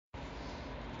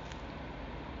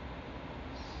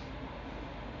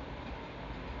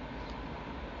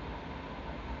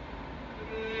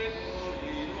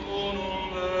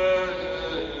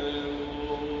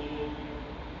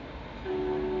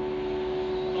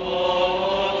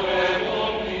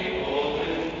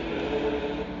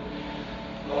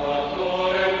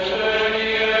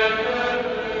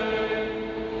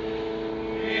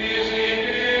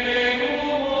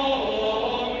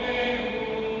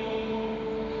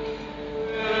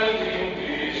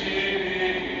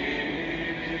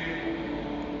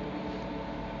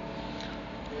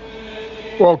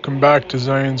Welcome back to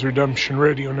Zion's Redemption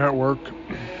Radio Network.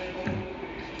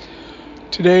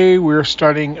 Today we're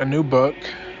starting a new book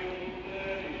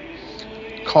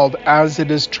called As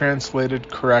It Is Translated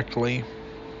Correctly.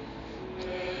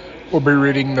 We'll be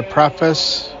reading the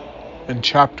preface in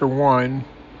chapter 1,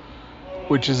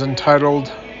 which is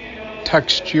entitled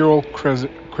Textual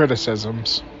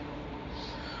Criticisms.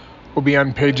 We'll be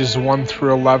on pages 1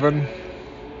 through 11.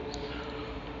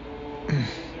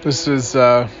 This is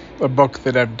a book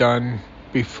that I've done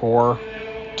before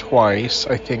twice.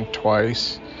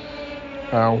 Once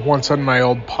on my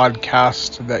old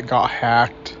podcast that got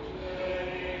hacked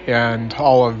and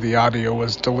all of the audio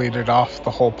was deleted off the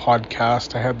whole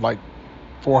podcast. I had like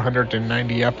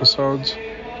 490 episodes.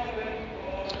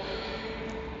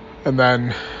 And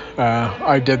then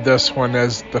I did this one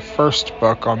as the first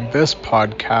book on this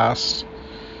podcast.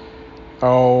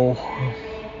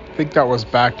 I think that was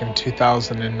back in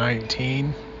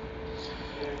 2019.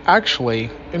 Actually,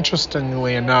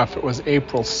 interestingly enough, it was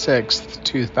April 6th,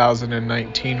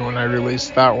 2019 when I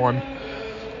released that one.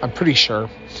 I'm pretty sure.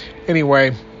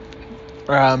 Anyway,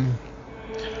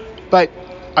 but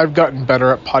I've gotten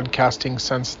better at podcasting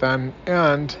since then,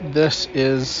 and this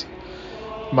is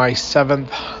my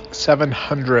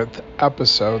 700th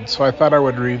episode, so I thought I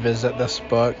would revisit this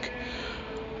book.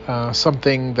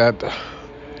 Something that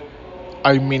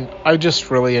I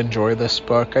just really enjoy this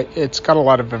book. It's got a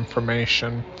lot of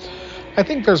information. I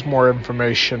think there's more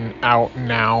information out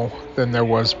now than there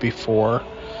was before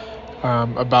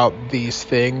about these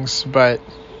things, but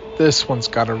this one's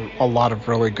got a lot of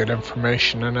really good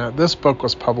information in it. This book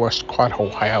was published quite a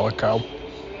while ago.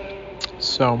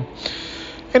 So,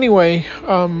 anyway,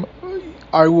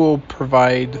 I will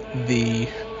provide the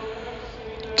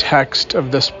text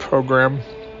of this program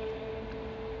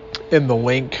in the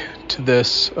link to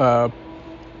this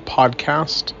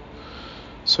podcast,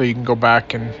 so you can go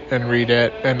back and read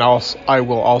it, and I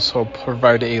will also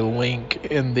provide a link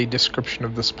in the description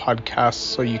of this podcast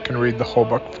so you can read the whole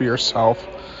book for yourself.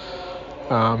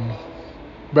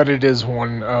 But it is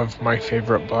one of my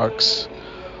favorite books,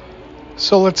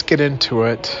 so let's get into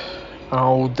it.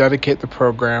 I'll dedicate the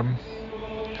program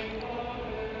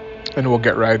and we'll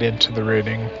get right into the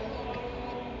reading.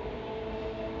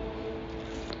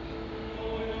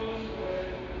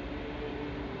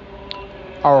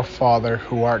 Our Father,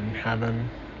 who art in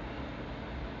heaven,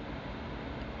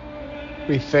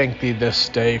 we thank thee this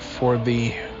day for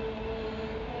the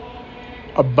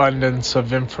abundance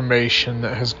of information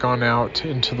that has gone out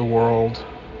into the world.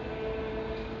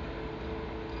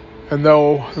 And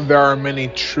though there are many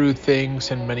true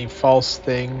things and many false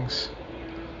things,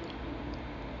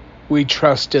 we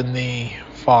trust in thee,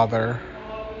 Father,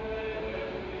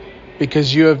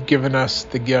 because you have given us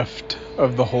the gift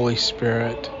of the Holy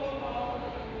Spirit,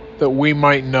 that we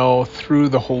might know through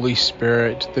the Holy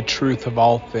Spirit the truth of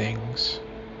all things.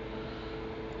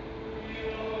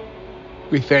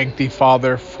 We thank thee,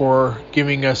 Father, for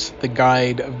giving us the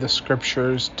guide of the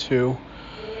Scriptures to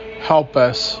help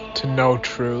us to know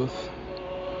truth,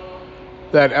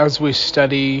 that as we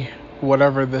study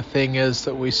whatever the thing is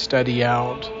that we study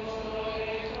out,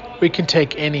 we can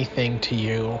take anything to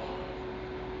you.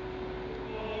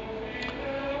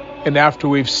 And after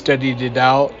we've studied it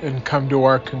out and come to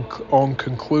our own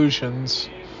conclusions,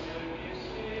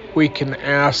 we can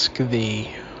ask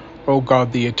thee, O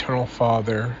God, the Eternal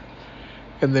Father,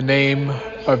 in the name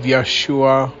of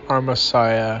Yeshua, our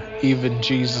Messiah, even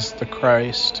Jesus the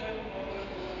Christ,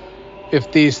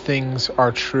 if these things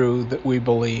are true that we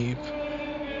believe.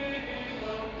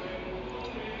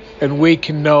 And we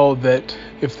can know that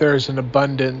if there's an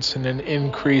abundance and an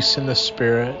increase in the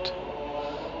Spirit,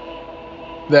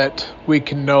 that we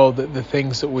can know that the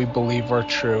things that we believe are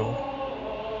true.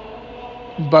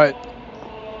 But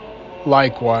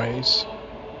likewise,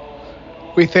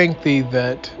 we thank thee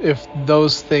that if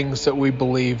those things that we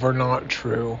believe are not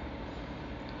true,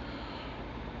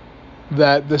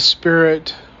 that the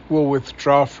Spirit will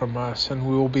withdraw from us and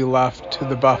we will be left to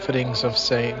the buffetings of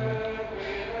Satan,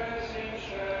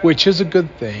 which is a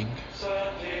good thing,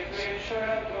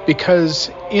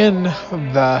 because in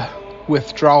the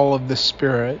withdrawal of the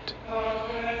Spirit,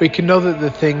 we can know that the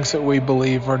things that we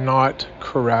believe are not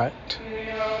correct,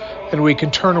 and we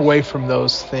can turn away from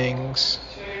those things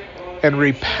and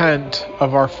repent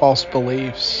of our false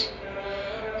beliefs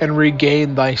and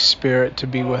regain thy Spirit to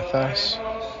be with us.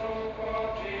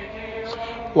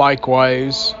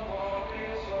 Likewise,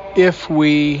 if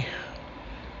we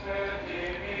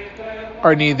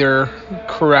are neither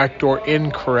correct or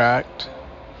incorrect,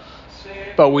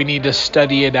 but we need to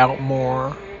study it out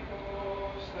more,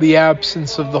 the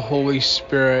absence of the Holy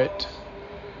Spirit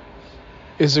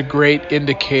is a great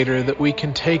indicator that we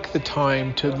can take the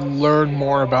time to learn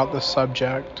more about the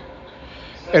subject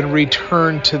and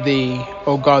return to Thee,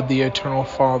 O God, the Eternal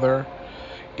Father,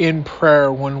 in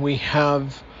prayer when we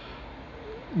have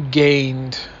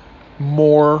gained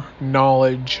more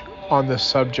knowledge on the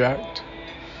subject.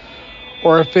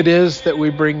 Or if it is that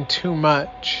we bring too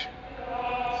much,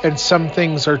 and some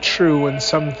things are true and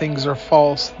some things are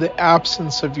false, the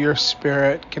absence of your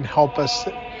Spirit can help us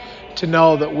to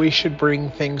know that we should bring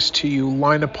things to you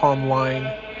line upon line,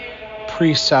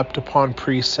 precept upon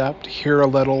precept, here a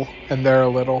little and there a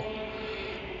little,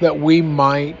 that we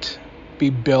might be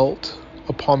built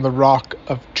upon the rock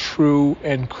of true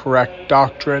and correct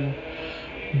doctrine,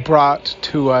 brought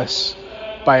to us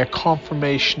by a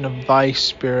confirmation of Thy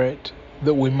Spirit,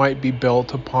 that we might be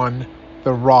built upon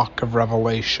the rock of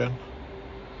revelation.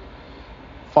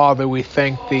 Father, we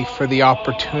thank Thee for the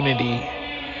opportunity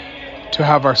to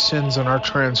have our sins and our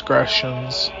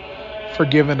transgressions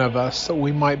forgiven of us, that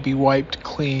we might be wiped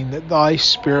clean, that Thy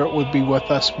Spirit would be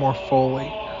with us more fully,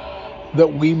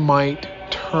 that we might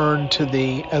turn to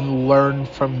Thee and learn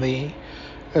from Thee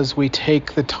as we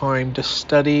take the time to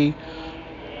study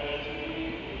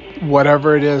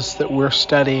whatever it is that we're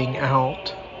studying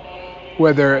out,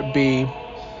 whether it be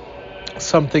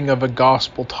something of a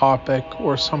gospel topic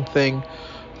or something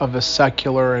of a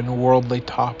secular and worldly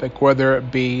topic, whether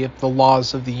it be the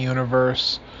laws of the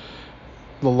universe,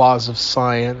 the laws of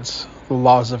science, the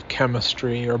laws of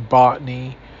chemistry or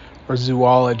botany or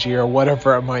zoology or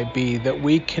whatever it might be, that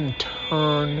we can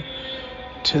turn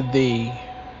to Thee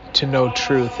to know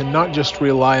truth and not just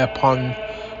rely upon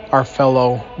our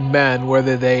fellow men,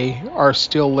 whether they are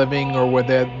still living or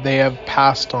whether they have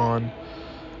passed on,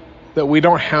 that we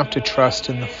don't have to trust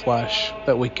in the flesh,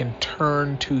 that we can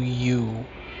turn to You,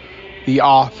 the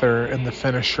author and the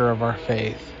finisher of our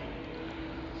faith.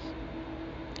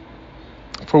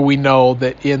 For we know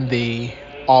that in Thee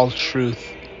all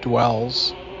truth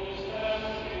dwells.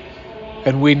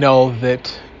 And we know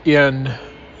that in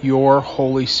Your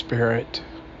Holy Spirit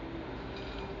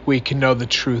we can know the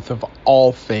truth of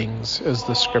all things, as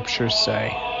the Scriptures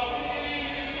say.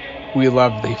 We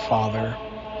love Thee, Father.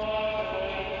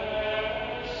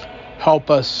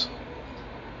 Help us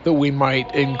that we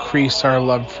might increase our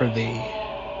love for Thee.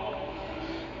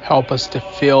 Help us to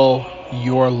feel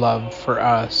Your love for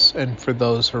us and for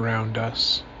those around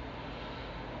us.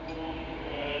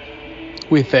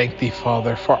 We thank Thee,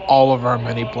 Father, for all of our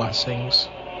many blessings.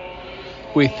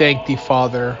 We thank Thee,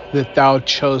 Father, that Thou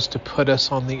chose to put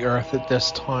us on the earth at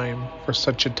this time, for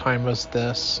such a time as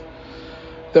this,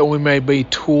 that we may be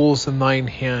tools in Thine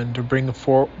hand to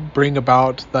bring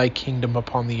about Thy kingdom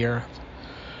upon the earth,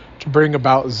 to bring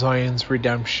about Zion's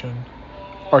redemption,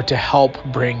 or to help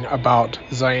bring about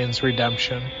Zion's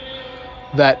redemption,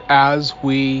 that as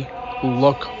we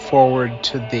look forward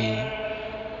to Thee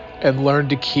and learn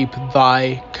to keep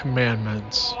Thy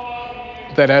commandments,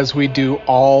 that as we do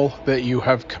all that You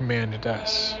have commanded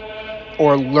us,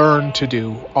 or learn to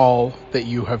do all that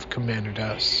You have commanded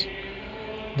us,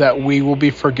 that we will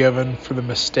be forgiven for the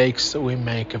mistakes that we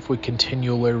make if we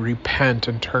continually repent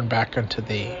and turn back unto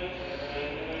Thee.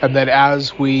 And that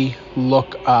as we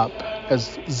look up,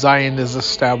 as Zion is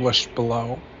established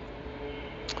below,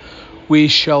 we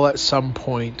shall at some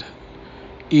point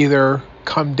either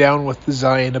come down with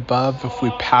Zion above if we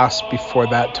pass before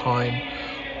that time,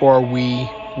 or we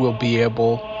will be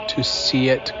able to see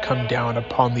it come down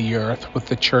upon the earth with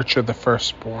the church of the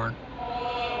firstborn,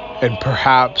 and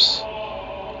perhaps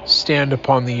stand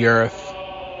upon the earth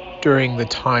during the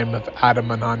time of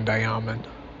Adam and Andiaman.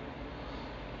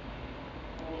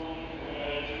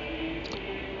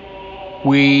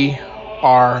 We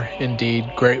are indeed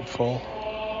grateful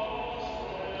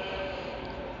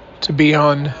to be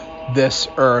on this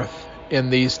earth in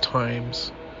these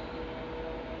times,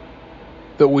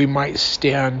 that we might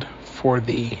stand for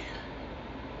Thee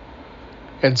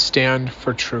and stand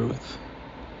for truth,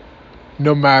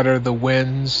 no matter the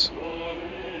winds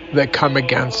that come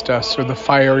against us or the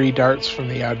fiery darts from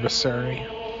the adversary.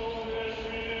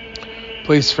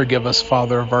 Please forgive us,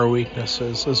 Father, of our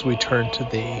weaknesses as we turn to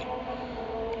Thee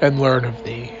and learn of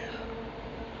Thee.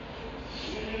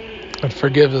 And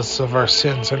forgive us of our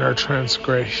sins and our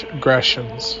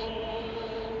transgressions.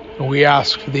 And we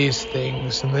ask for these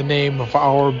things in the name of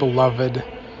our beloved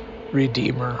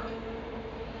Redeemer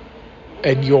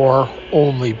and Your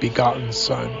only begotten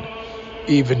Son,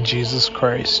 even Jesus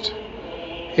Christ.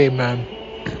 Amen.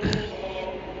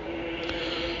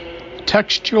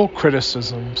 Textual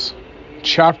Criticisms,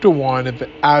 Chapter 1 of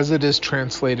As It Is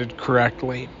Translated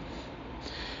Correctly,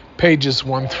 pages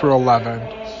 1 through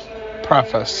 11.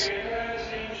 Preface.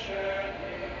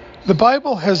 The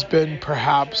Bible has been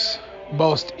perhaps the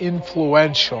most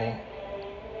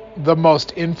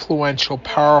influential,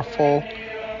 powerful,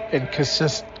 and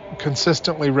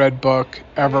consistently read book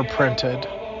ever printed.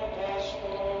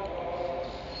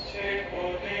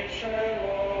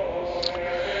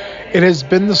 It has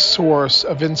been the source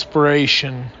of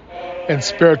inspiration and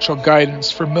spiritual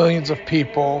guidance for millions of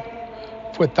people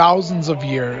for thousands of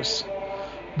years.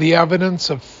 The evidence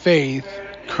of faith,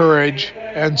 courage,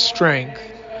 and strength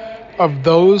of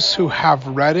those who have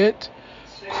read it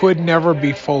could never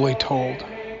be fully told.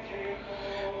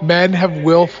 Men have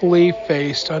willfully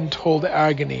faced untold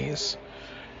agonies,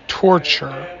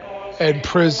 torture, and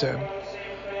prison.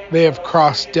 They have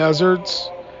crossed deserts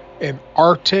and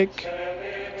Arctic,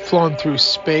 flown through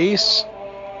space,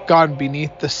 gone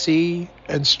beneath the sea,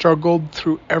 and struggled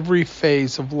through every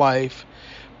phase of life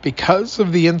because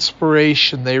of the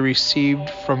inspiration they received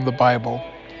from the Bible.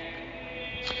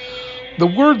 The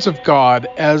words of God,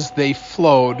 as they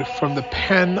flowed from the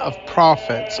pen of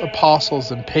prophets,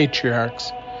 apostles, and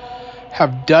patriarchs,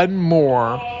 have done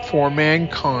more for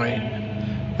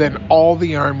mankind than all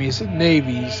the armies and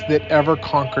navies that ever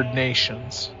conquered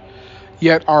nations.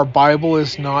 Yet our Bible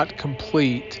is not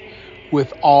complete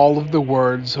with all of the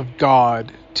words of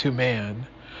God to man,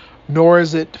 nor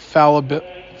is it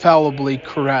fallibly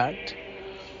correct,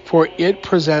 for it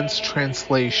presents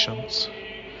translations.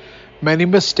 Many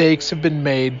mistakes have been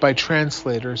made by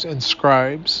translators and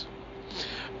scribes.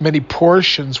 Many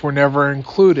portions were never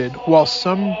included, while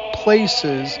some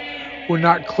places were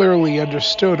not clearly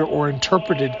understood or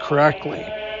interpreted correctly.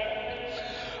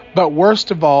 But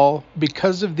worst of all,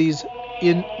 because of these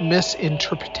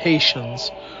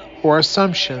misinterpretations or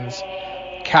assumptions,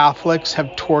 Catholics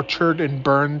have tortured and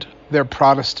burned their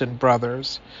Protestant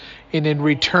brothers, and in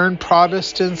return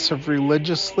Protestants have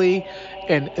religiously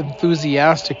and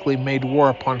enthusiastically made war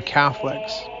upon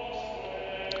Catholics.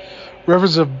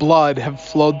 Rivers of blood have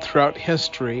flowed throughout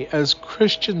history as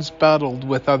Christians battled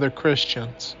with other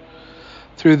Christians.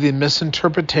 Through the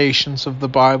misinterpretations of the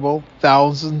Bible,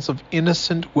 thousands of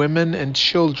innocent women and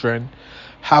children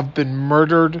have been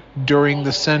murdered during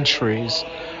the centuries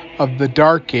of the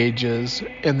Dark Ages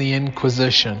and the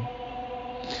Inquisition.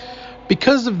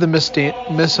 Because of the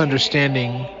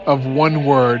misunderstanding of one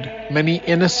word, many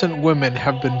innocent women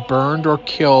have been burned or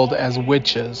killed as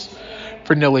witches.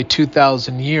 For nearly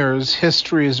 2,000 years,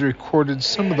 history has recorded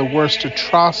some of the worst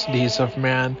atrocities of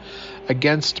man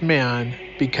against man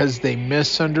because they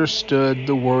misunderstood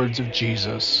the words of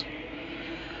Jesus.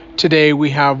 Today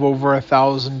we have over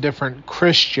 1,000 different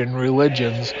Christian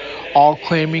religions, all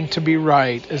claiming to be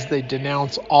right as they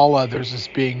denounce all others as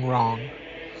being wrong.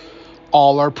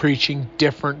 All are preaching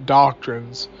different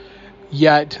doctrines,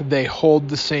 yet they hold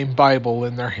the same Bible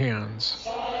in their hands.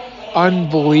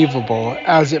 Unbelievable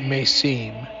as it may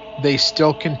seem, they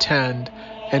still contend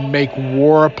and make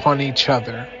war upon each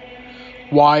other.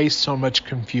 Why so much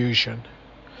confusion?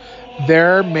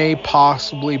 There may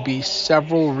possibly be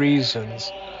several reasons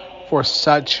for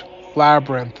such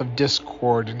labyrinth of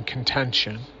discord and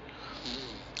contention.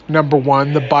 Number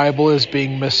one, the Bible is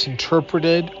being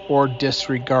misinterpreted or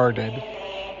disregarded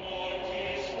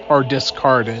or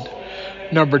discarded.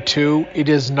 Number two, it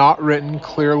is not written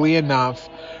clearly enough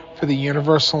for the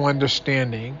universal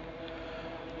understanding.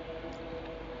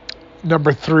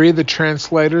 Number three, the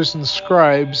translators and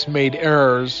scribes made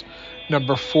errors.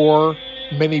 Number four,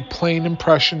 many plain and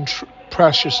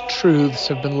precious truths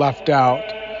have been left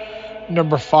out.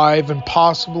 Number five, and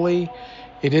possibly,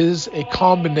 it is a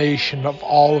combination of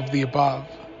all of the above.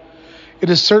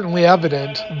 It is certainly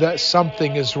evident that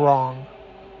something is wrong.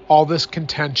 All this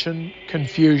contention,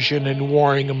 confusion, and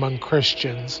warring among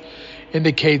Christians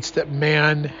indicates that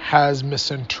man has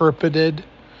misinterpreted,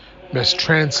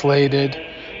 mistranslated,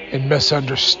 and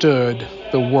misunderstood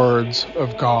the words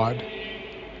of God.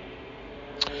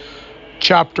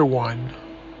 Chapter 1,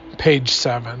 page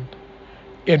 7,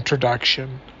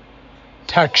 Introduction,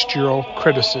 Textual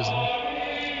Criticism.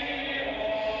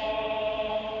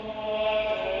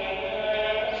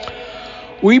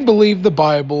 We believe the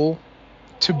Bible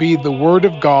to be the Word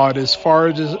of God as far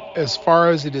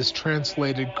as it is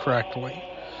translated correctly.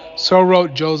 So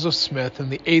wrote Joseph Smith in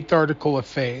the 8th Article of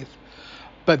Faith.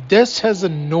 But this has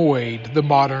annoyed the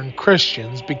modern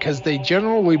Christians because they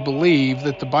generally believe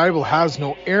that the Bible has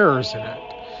no errors in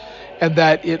it and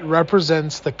that it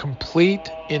represents the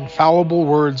complete, infallible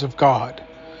words of God.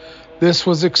 This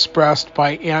was expressed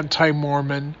by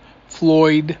anti-Mormon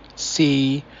Floyd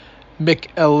C.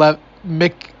 McElveen,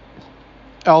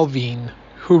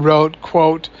 who wrote,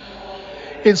 quote,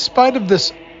 "In spite of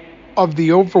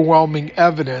the overwhelming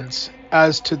evidence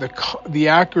as to the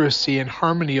accuracy and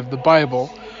harmony of the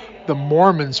Bible, The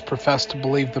Mormons profess to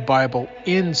believe the Bible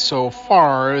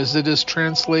insofar as it is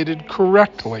translated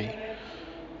correctly.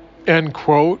 End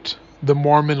quote. The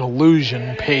Mormon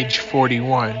Illusion, page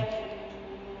 41.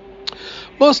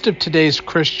 Most of today's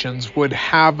Christians would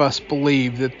have us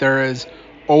believe that there is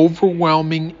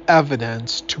overwhelming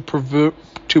evidence to prove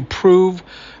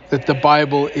that the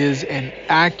Bible is an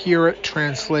accurate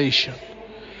translation.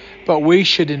 But we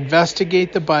should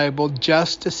investigate the Bible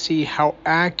just to see how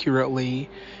accurately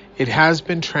it has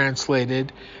been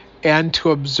translated and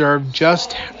to observe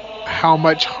just how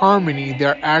much harmony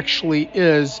there actually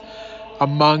is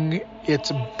among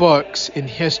its books in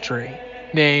history,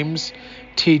 names,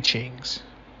 teachings.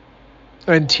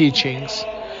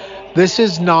 This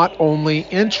is not only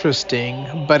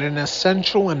interesting, but an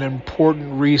essential and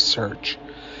important research.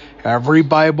 Every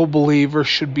Bible believer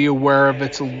should be aware of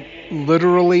its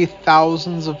literally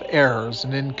thousands of errors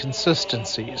and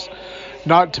inconsistencies,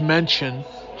 not to mention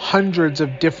hundreds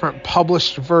of different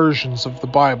published versions of the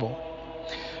Bible.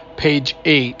 Page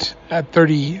 8 at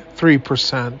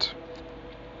 33%.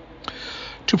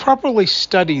 To properly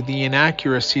study the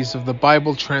inaccuracies of the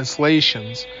Bible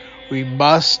translations, we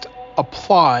must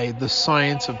apply the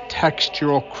science of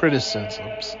textual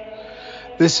criticisms.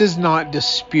 This is not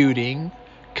disputing,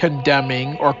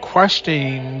 condemning, or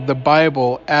questioning the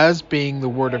Bible as being the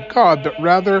Word of God, but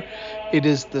rather it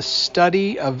is the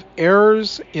study of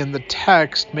errors in the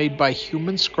text made by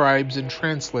human scribes and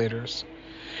translators.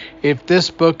 If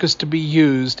this book is to be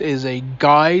used as a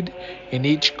guide in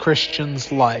each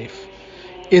Christian's life,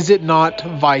 is it not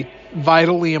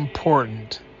vitally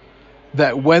important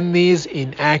that when these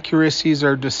inaccuracies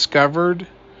are discovered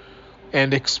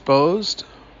and exposed,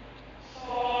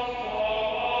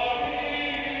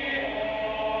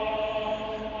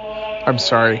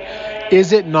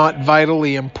 is it not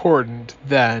vitally important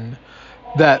then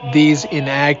that these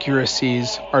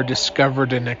inaccuracies are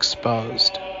discovered and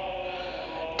exposed?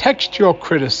 Textual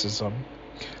criticism,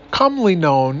 commonly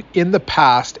known in the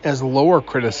past as lower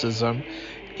criticism,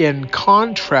 in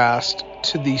contrast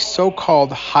to the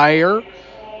so-called higher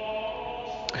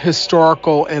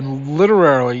historical and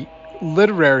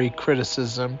literary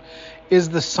criticism, is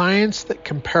the science that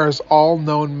compares all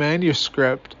known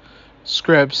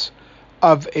scripts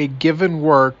of a given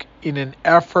work in an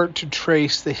effort to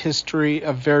trace the history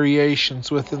of variations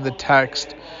within the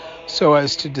text so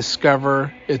as to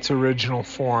discover its original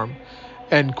form.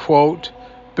 End quote.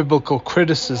 Biblical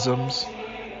Criticisms,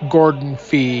 Gordon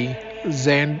Fee,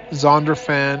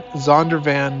 Zondervan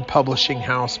Publishing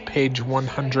House, page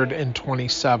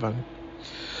 127.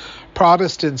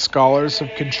 Protestant scholars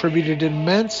have contributed an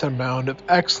immense amount of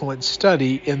excellent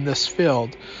study in this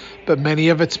field, but many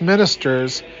of its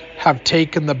ministers have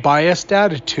taken the biased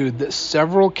attitude that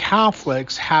several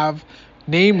Catholics have,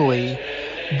 namely,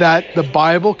 that the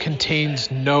Bible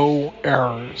contains no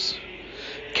errors.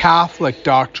 Catholic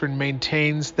doctrine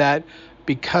maintains that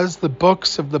because the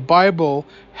books of the Bible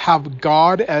have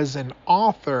God as an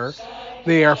author,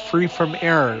 they are free from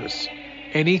errors.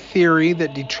 Any theory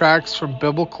that detracts from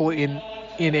biblical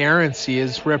inerrancy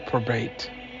is reprobated.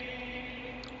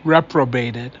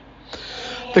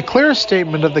 The clear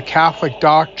statement of the Catholic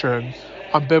doctrine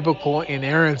on biblical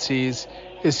inerrancies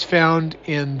is found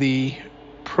in the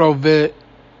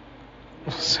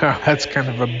so that's kind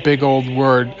of a big old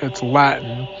word. It's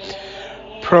Latin.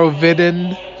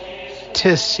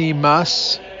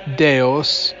 Providentissimus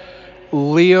Deus,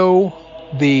 Leo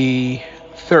the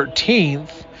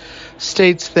 13th,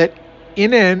 states that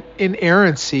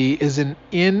inerrancy is an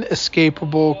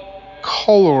inescapable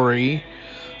corollary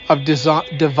of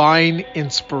divine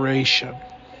inspiration.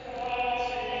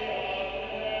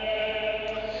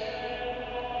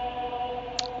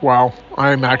 Wow,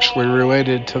 I'm actually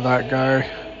related to that guy.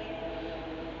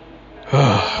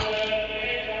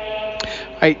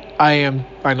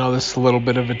 I know this is a little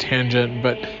bit of a tangent,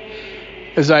 but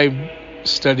as I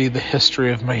study the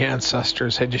history of my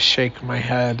ancestors, I just shake my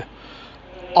head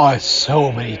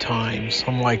so many times.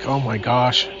 I'm like, oh my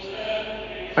gosh.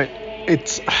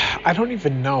 I don't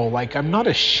even know. Like, I'm not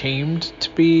ashamed to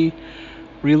be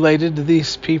related to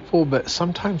these people, but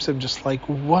sometimes I'm just like,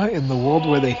 what in the world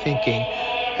were they thinking?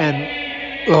 And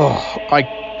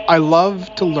I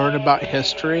love to learn about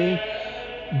history,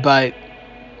 but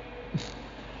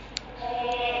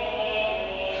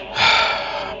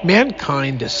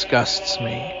mankind disgusts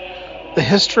me. The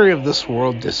history of this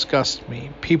world disgusts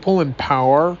me. People in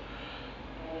power,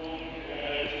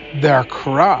 they're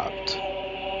corrupt.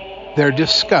 They're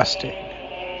disgusting.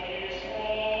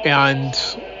 And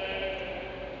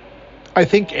I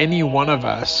think any one of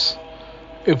us,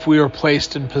 if we were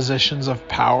placed in positions of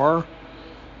power,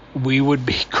 we would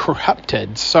be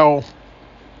corrupted. So,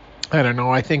 I don't know.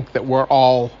 I think that we're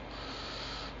all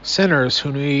sinners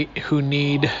who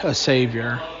need a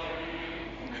Savior,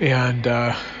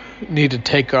 and need to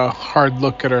take a hard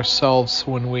look at ourselves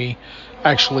when we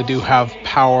actually do have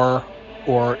power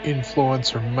or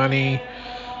influence or money,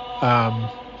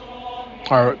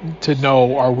 or to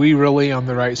know, are we really on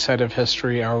the right side of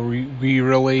history? Are we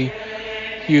really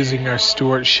using our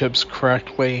stewardships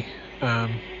correctly?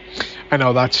 I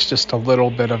know that's just a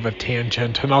little bit of a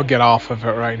tangent, and I'll get off of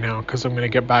it right now because I'm going to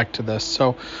get back to this.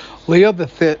 So, Leo the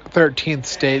 13th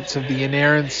states of the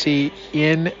inerrancy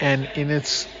in an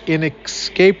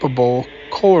inescapable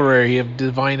corollary of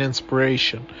divine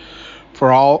inspiration.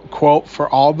 For all, quote, for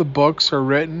all the books are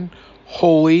written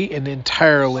wholly and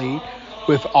entirely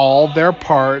with all their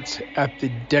parts at the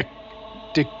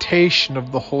dictation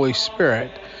of the Holy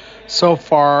Spirit. So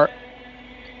far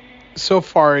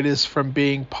it is from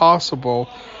being possible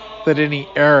that any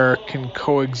error can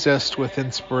coexist with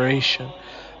inspiration,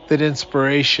 that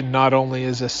inspiration not only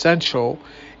is essential,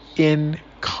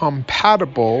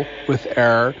 incompatible with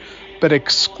error, but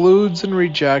excludes and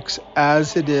rejects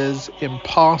as it is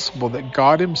impossible that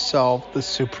God himself, the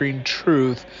supreme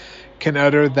truth, can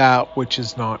utter that which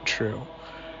is not true.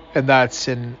 And that's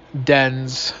in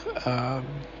Dens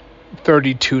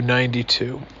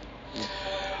 3292.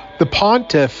 The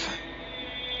pontiff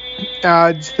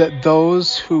adds that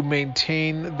those who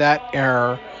maintain that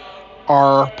error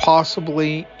are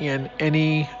possibly in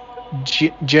any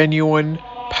genuine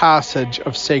passage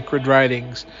of sacred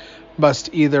writings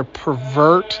must either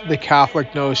pervert the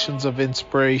Catholic notions of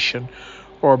inspiration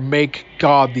or make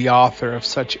God the author of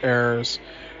such errors.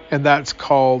 And that's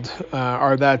called,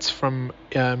 that's from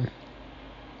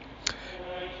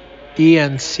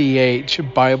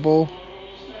ENCH Bible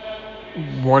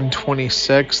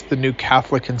 126, the New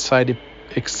Catholic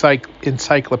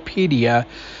Encyclopedia,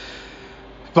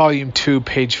 Volume 2,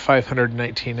 page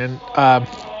 519. And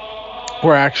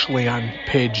we're actually on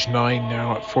page 9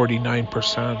 now at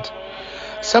 49%.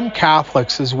 Some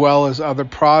Catholics, as well as other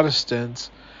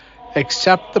Protestants,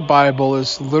 accept the Bible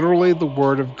as literally the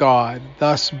Word of God,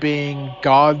 thus being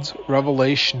God's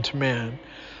revelation to man.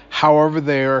 However,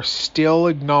 they still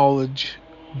acknowledge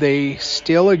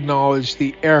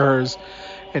the errors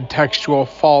and textual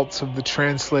faults of the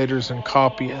translators and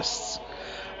copyists.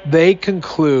 They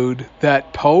conclude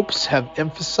that popes have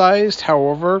emphasized,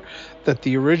 however, that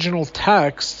the original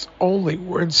texts only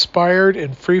were inspired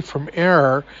and free from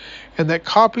error, and that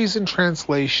copies and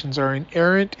translations are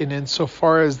inerrant in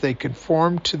insofar as they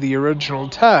conform to the original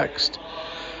text.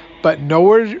 But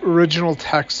no original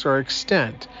texts are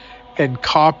extant, and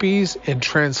copies and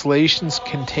translations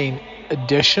contain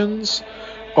additions,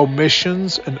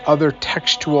 omissions, and other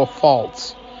textual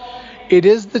faults. It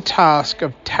is the task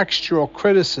of textual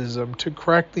criticism to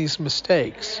correct these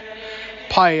mistakes.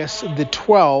 Pius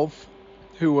XII,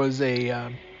 who was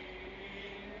I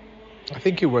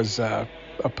think he was a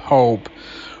pope,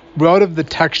 wrote of the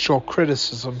textual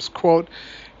criticisms, quote,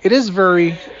 its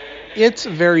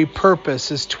very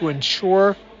purpose is to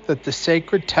ensure that the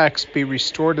sacred text be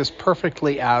restored as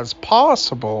perfectly as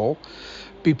possible,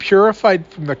 be purified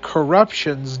from the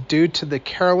corruptions due to the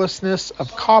carelessness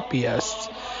of copyists,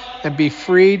 and be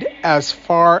freed as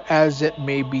far as it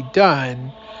may be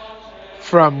done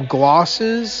from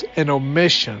glosses and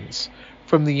omissions,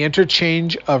 from the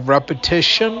interchange of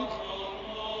repetition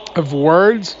of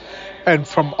words, and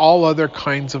from all other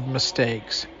kinds of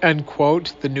mistakes. End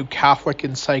quote. The New Catholic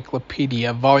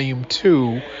Encyclopedia, Volume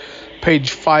 2,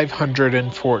 page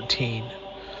 514.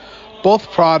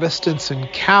 Both Protestants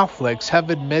and Catholics have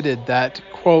admitted that,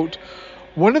 quote,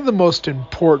 one of the most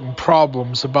important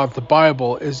problems about the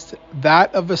Bible is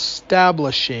that of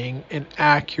establishing an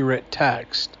accurate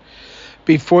text.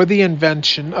 Before the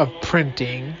invention of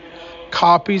printing,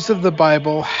 copies of the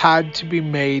Bible had to be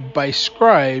made by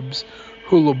scribes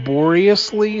who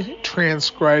laboriously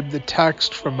transcribed the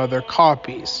text from other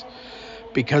copies.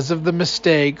 Because of the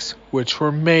mistakes which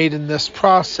were made in this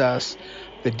process,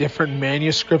 the different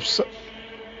manuscripts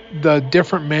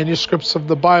of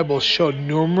the Bible showed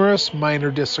numerous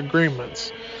minor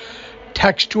disagreements.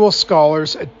 Textual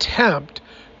scholars attempt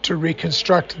to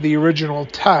reconstruct the original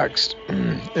text,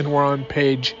 and we're on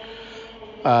page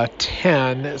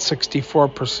 10 at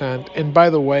 64%. And by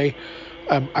the way,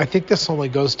 I think this only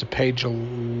goes to page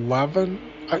 11.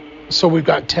 So we've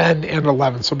got 10 and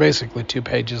 11, so basically 2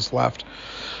 pages left.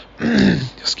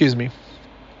 Excuse me.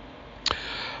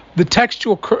 The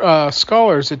textual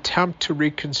scholars attempt to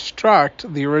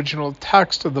reconstruct the original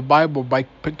text of the Bible by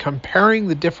comparing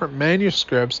the different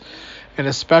manuscripts, and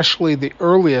especially the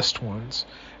earliest ones,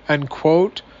 and,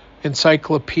 quote,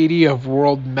 Encyclopedia of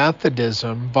World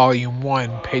Methodism, Volume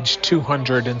 1, page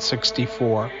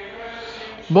 264.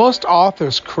 Most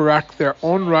authors correct their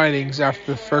own writings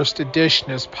after the first edition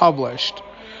is published.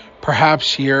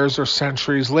 Perhaps years or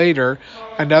centuries later,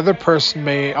 another person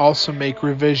may also make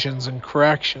revisions and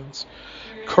corrections.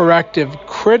 Corrective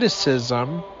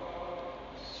criticism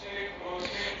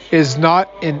is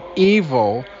not an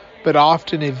evil, but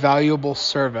often a valuable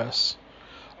service.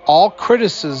 All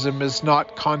criticism is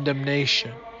not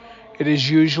condemnation. It is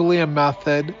usually a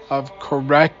method of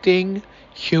correcting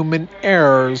human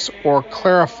errors or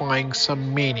clarifying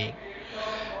some meaning.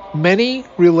 Many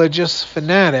religious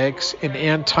fanatics and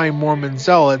anti-Mormon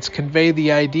zealots convey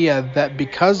the idea that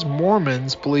because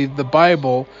Mormons believe the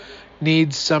Bible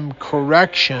needs some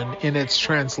correction in its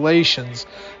translations,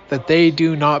 that they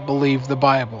do not believe the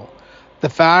Bible. The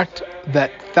fact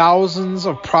that thousands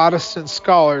of Protestant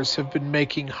scholars have been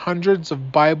making hundreds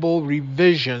of Bible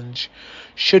revisions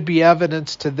should be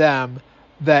evidence to them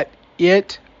that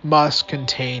it must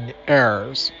contain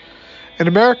errors. An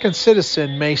American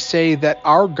citizen may say that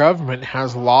our government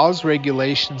has laws,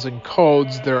 regulations, and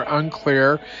codes that are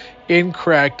unclear,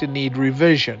 incorrect, and need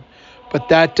revision, but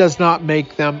that does not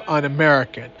make them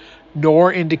un-American,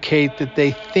 nor indicate that they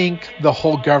think the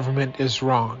whole government is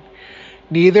wrong.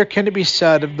 Neither can it be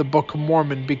said of the Book of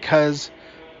Mormon because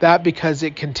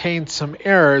it contains some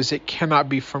errors, it cannot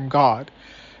be from God.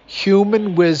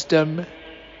 Human wisdom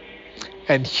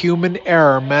and human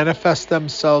error manifest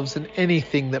themselves in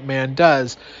anything that man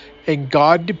does, and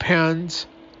God depends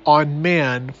on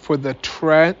man for the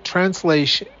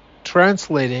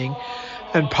translating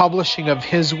and publishing of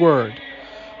His Word.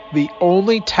 The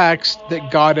only text that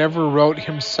God ever wrote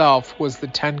Himself was the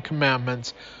Ten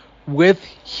Commandments with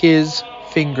His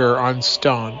finger on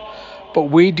stone, but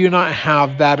we do not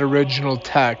have that original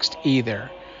text either.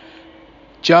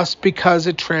 Just because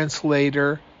a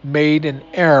translator made an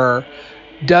error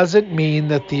doesn't mean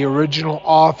that the original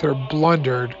author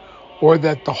blundered or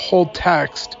that the whole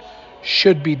text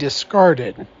should be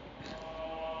discarded.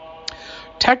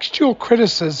 Textual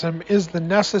criticism is the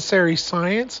necessary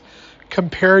science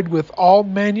compared with all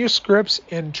manuscripts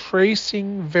and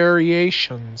tracing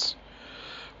variations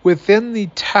within the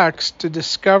text to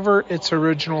discover its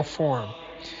original form.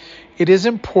 It is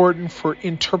important for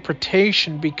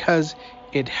interpretation because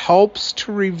it helps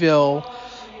to reveal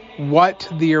what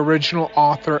the original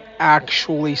author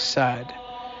actually said.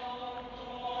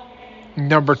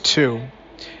 Number 2,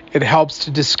 it helps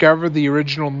to discover the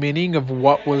original meaning of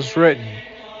what was written.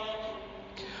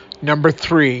 Number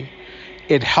 3,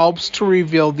 it helps to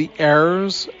reveal the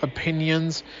errors,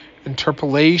 opinions,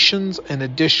 interpolations, and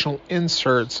additional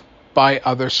inserts by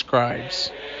other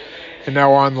scribes. And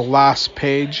now on the last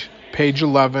page, page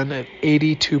 11, at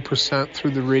 82%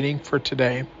 through the reading for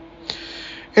today.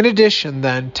 In addition,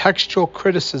 then, textual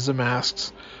criticism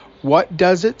asks, what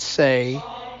does it say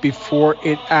before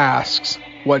it asks,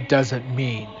 what does it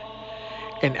mean?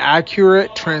 An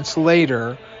accurate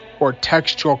translator or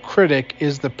textual critic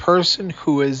is the person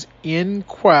who is in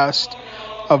quest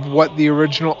of what the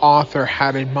original author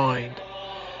had in mind.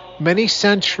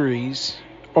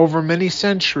 Over many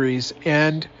centuries,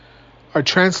 and our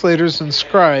translators and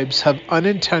scribes have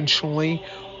unintentionally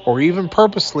or even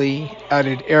purposely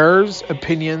added errors,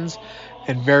 opinions,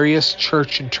 and various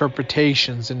church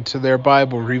interpretations into their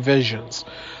Bible revisions,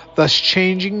 thus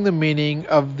changing the meaning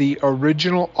of the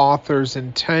original author's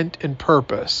intent and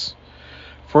purpose.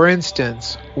 For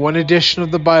instance, one edition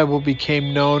of the Bible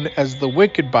became known as the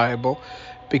Wicked Bible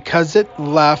because it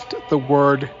left the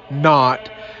word not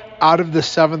out of the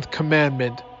 7th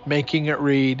commandment, making it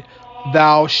read,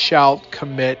 "Thou shalt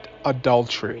commit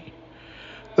adultery."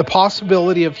 The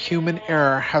possibility of human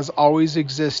error has always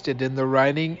existed in the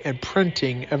writing and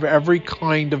printing of every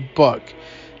kind of book,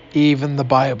 even the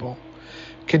Bible.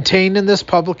 Contained in this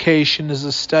publication is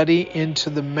a study into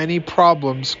the many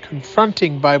problems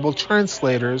confronting Bible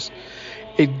translators.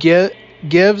 It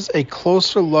gives a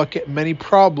closer look at many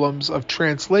problems of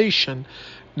translation,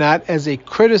 not as a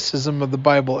criticism of the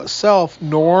Bible itself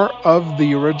nor of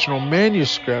the original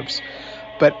manuscripts,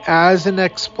 but as an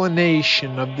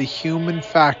explanation of the human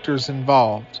factors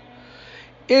involved.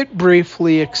 It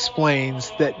briefly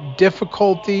explains that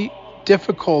difficulties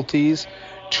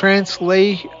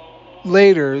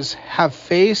translators have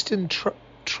faced in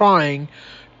trying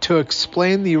to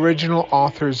explain the original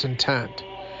author's intent.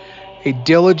 A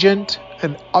diligent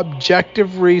and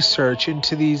objective research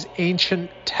into these ancient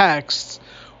texts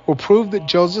will prove that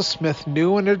Joseph Smith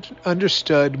knew and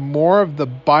understood more of the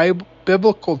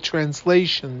biblical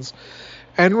translations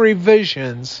and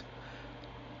revisions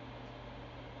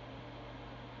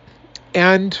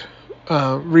and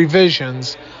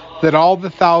revisions that all the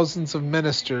thousands of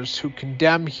ministers who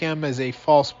condemn him as a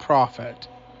false prophet.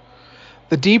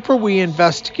 The deeper we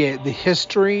investigate the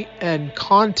history and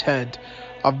content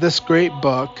of this great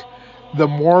book, the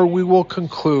more we will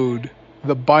conclude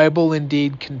the Bible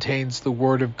indeed contains the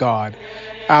Word of God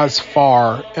as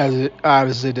far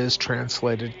as it is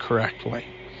translated correctly.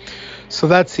 So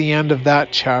that's the end of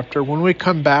that chapter. When we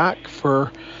come back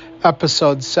for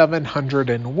episode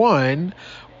 701,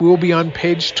 we will be on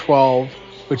page 12,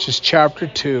 which is chapter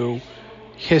 2,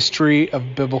 History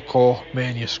of Biblical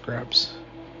Manuscripts.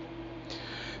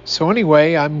 So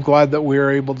anyway, I'm glad that we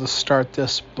were able to start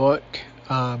this book.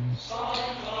 I'm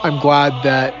glad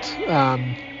that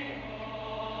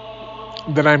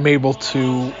I'm able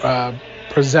to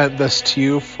present this to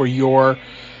you for your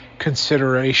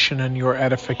consideration and your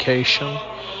edification.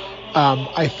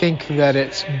 I think that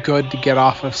it's good to get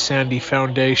off of sandy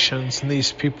foundations, and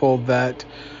these people that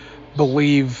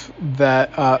believe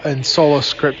that in sola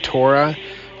scriptura,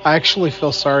 I actually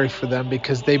feel sorry for them,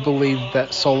 because they believe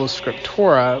that sola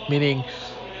scriptura, meaning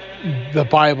the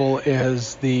Bible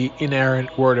is the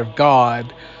inerrant word of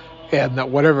God, and that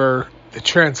whatever the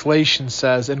translation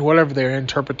says and whatever their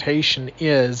interpretation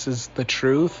is the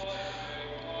truth.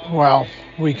 Well,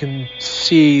 we can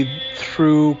see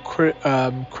through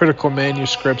critical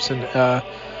manuscripts and a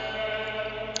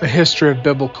history of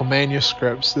biblical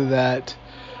manuscripts that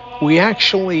we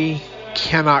actually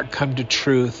cannot come to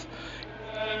truth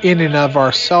in and of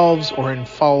ourselves or in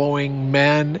following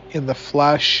men in the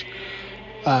flesh,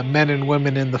 men and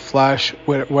women in the flesh,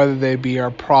 whether they be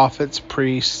our prophets,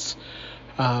 priests,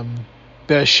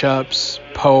 bishops,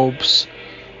 popes,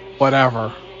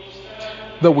 whatever.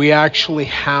 That we actually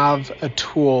have a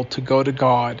tool to go to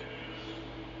God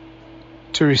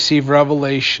to receive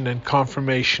revelation and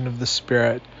confirmation of the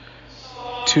Spirit,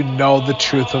 to know the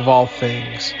truth of all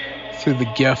things through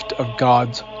the gift of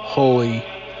God's Holy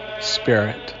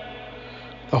Spirit,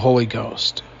 the Holy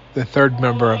Ghost, the third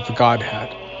member of the Godhead,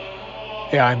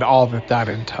 and all that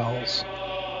entails.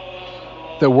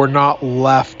 That we're not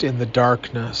left in the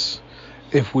darkness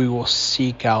if we will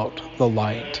seek out the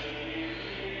light.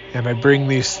 And I bring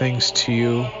these things to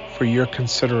you for your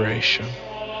consideration,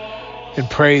 and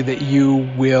pray that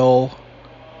you will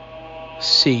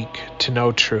seek to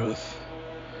know truth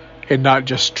and not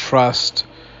just trust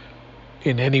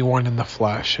in anyone in the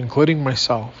flesh, including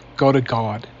myself. Go to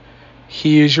God.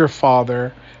 He is your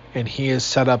Father, and He has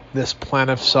set up this plan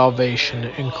of salvation,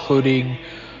 including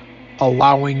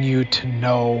allowing you to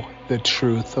know the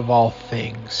truth of all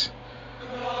things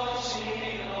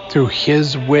through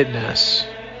His witness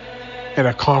and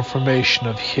a confirmation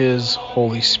of His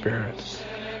Holy Spirit.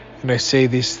 And I say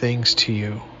these things to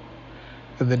you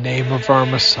in the name of our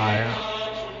Messiah.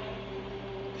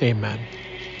 Amen.